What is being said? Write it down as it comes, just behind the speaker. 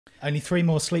Only 3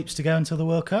 more sleeps to go until the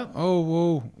World Cup. Oh,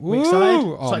 whoa. We're excited. It's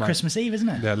Oh, like mate. Christmas Eve, isn't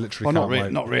it? Yeah, literally Well, can't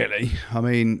wait. not really. I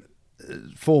mean,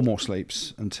 4 more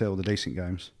sleeps until the decent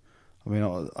games. I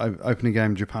mean, opening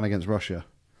game Japan against Russia.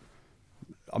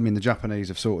 I mean, the Japanese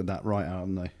have sorted that right out,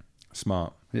 haven't they?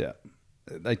 Smart. Yeah.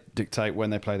 They dictate when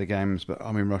they play the games, but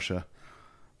I mean, Russia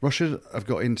have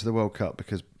got into the World Cup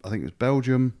because I think it was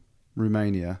Belgium,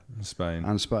 Romania,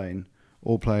 And Spain.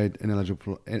 all played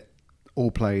ineligible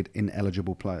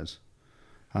players,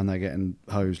 and they're getting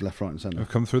hosed left, right, and centre. They've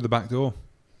come through the back door.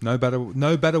 No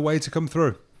better way to come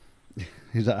through.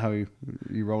 Is that how you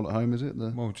roll at home? Is it?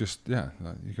 Well, just like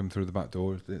you come through the back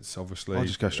door. It's obviously. I'll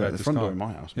just go straight to the front door in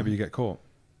my house. Yeah, but you get caught.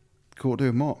 Caught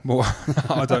doing what? Well,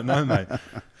 I don't know, mate.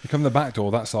 You come to the back door.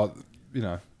 That's like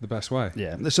the best way.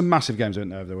 Yeah, there's some massive games out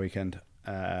there over the weekend.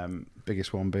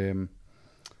 Biggest one being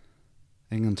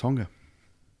England Tonga.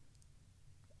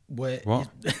 What?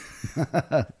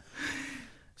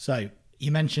 So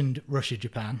you mentioned Russia,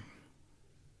 Japan.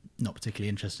 Not particularly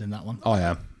interested in that one. I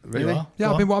am. Really? You are?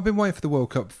 Yeah, Go I've been waiting for the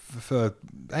World Cup for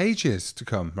ages to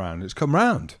come round. It's come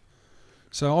round.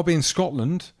 So I'll be in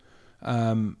Scotland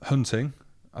hunting.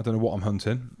 I don't know what I'm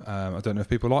hunting. I don't know if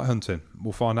people like hunting.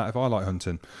 We'll find out if I like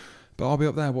hunting. But I'll be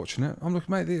up there watching it. I'm looking,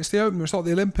 mate, it's the opener. It's like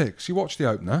the Olympics. You watch the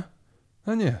opener,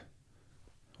 don't you?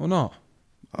 Or not?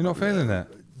 You're not feeling it?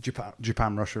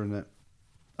 Japan, Russia, isn't it?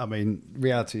 I mean,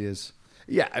 reality is,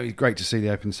 yeah, it was great to see the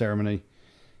opening ceremony.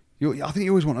 I think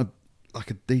you always want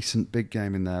a decent big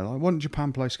game in there. Like, why don't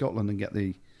Japan play Scotland and get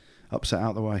the upset out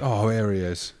of the way? Oh, here he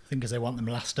is. I think because they want them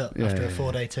last up Yeah, after a yeah,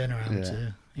 4-day turnaround yeah.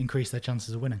 to increase their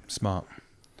chances of winning. Smart.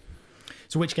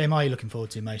 So which game are you looking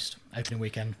forward to most, opening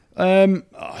weekend?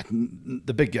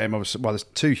 The big game, obviously. Well, there's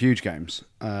 2 huge games,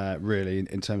 really,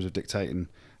 in terms of dictating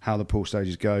how the pool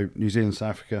stages go. New Zealand, South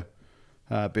Africa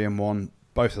being one.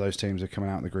 Both of those teams are coming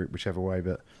out of the group whichever way,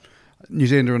 but New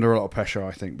Zealand are under a lot of pressure,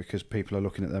 I think, because people are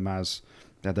looking at them as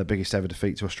they had their biggest ever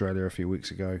defeat to Australia a few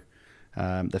weeks ago.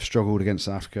 They've struggled against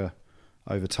South Africa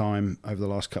over time, over the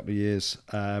last couple of years.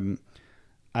 And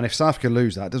if South Africa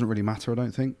lose that, it doesn't really matter, I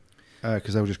don't think,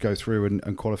 because they'll just go through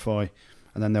and qualify,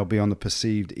 and then they'll be on the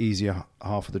perceived easier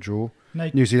half of the draw. No.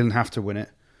 New Zealand have to win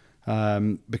it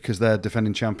because they're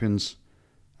defending champions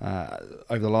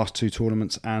over the last 2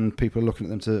 tournaments, and people are looking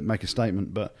at them to make a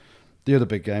statement. But the other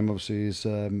big game, obviously, is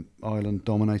Ireland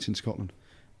dominating Scotland.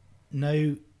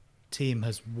 No team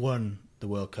has won the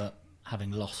World Cup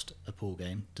having lost a pool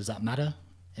game. Does that matter?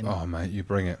 Oh, mate, you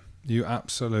bring it. You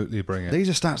absolutely bring it. These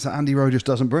are stats that Andy Rowe just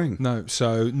doesn't bring. No,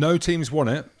 so no teams won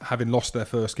it having lost their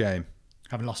first game.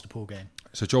 Having lost a pool game.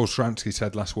 So Joel Stransky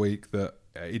said last week that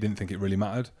he didn't think it really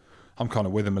mattered. I'm kind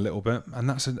of with him a little bit. And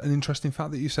that's an interesting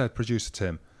fact that you said, producer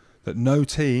Tim, that no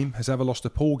team has ever lost a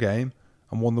pool game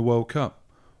and won the World Cup.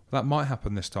 That might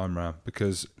happen this time round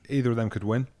because either of them could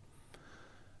win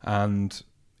and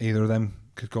either of them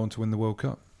could go on to win the World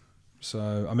Cup.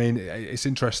 So, I mean, it's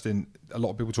interesting. A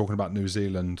lot of people talking about New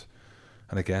Zealand.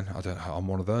 And again, I'm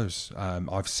one of those.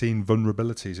 I've seen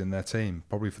vulnerabilities in their team,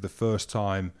 probably for the first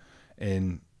time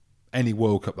in any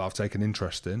World Cup that I've taken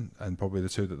interest in, and probably the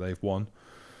 2 that they've won,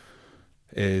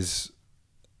 is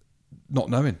not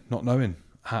knowing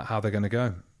how they're going to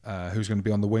go. Who's going to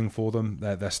be on the wing for them.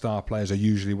 Their star players are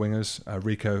usually wingers.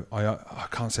 Rico, I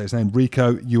can't say his name,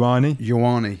 Rico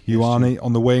Ioane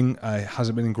on the wing.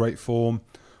 Hasn't been in great form.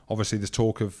 Obviously, there's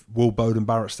talk of will Bowden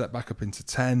Barrett step back up into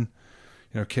 10.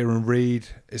 Kieran Reid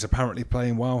is apparently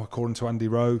playing well, according to Andy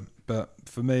Rowe. But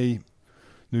for me,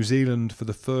 New Zealand, for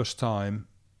the first time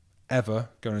ever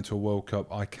going into a World Cup,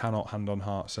 I cannot hand on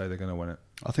heart say they're going to win it.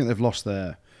 I think they've lost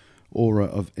their aura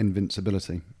of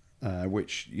invincibility,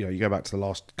 which, you go back to the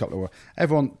last couple of...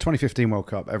 2015 World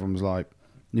Cup, everyone was like,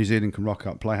 New Zealand can rock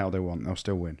up, play how they want, they'll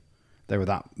still win. They were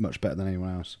that much better than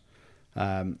anyone else.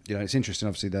 It's interesting,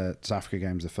 obviously, the South Africa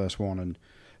game was the first one, and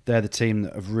they're the team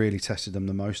that have really tested them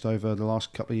the most over the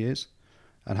last couple of years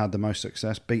and had the most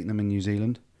success, beating them in New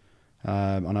Zealand.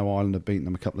 I know Ireland have beaten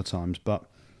them a couple of times, but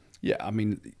yeah, I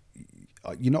mean,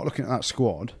 you're not looking at that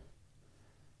squad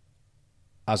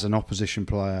as an opposition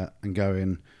player and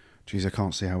going, geez, I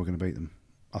can't see how we're going to beat them.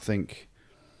 I think,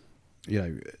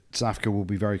 South Africa will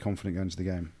be very confident going into the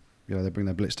game. They bring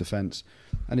their blitz defence.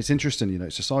 And it's interesting,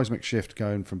 it's a seismic shift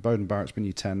going from Bowden Barrett's been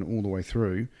U10 all the way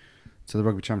through to the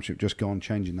Rugby Championship, just gone,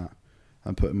 changing that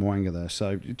and putting Mwanga there.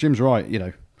 So Jim's right,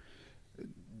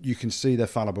 you can see they're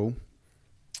fallible.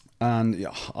 And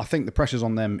I think the pressure's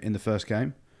on them in the first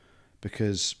game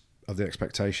because of the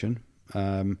expectation.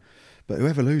 But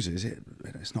whoever loses,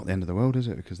 it's not the end of the world, is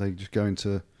it? Because they just go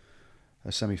into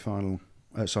a semi-final.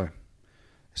 It's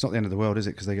not the end of the world, is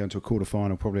it? Because they go into a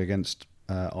quarter-final probably against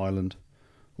Ireland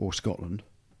or Scotland.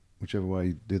 whichever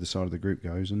way the other side of the group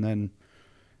goes, and then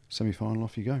semi-final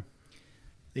off you go.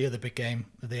 The other big game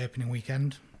of the opening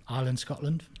weekend,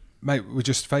 Ireland-Scotland. Mate, we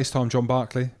just FaceTime John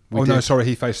Barkley. We No, did. sorry,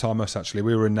 he FaceTime us actually.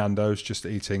 We were in Nando's just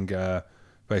eating,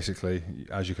 basically,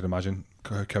 as you can imagine,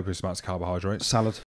 copious amounts of carbohydrates. Salad.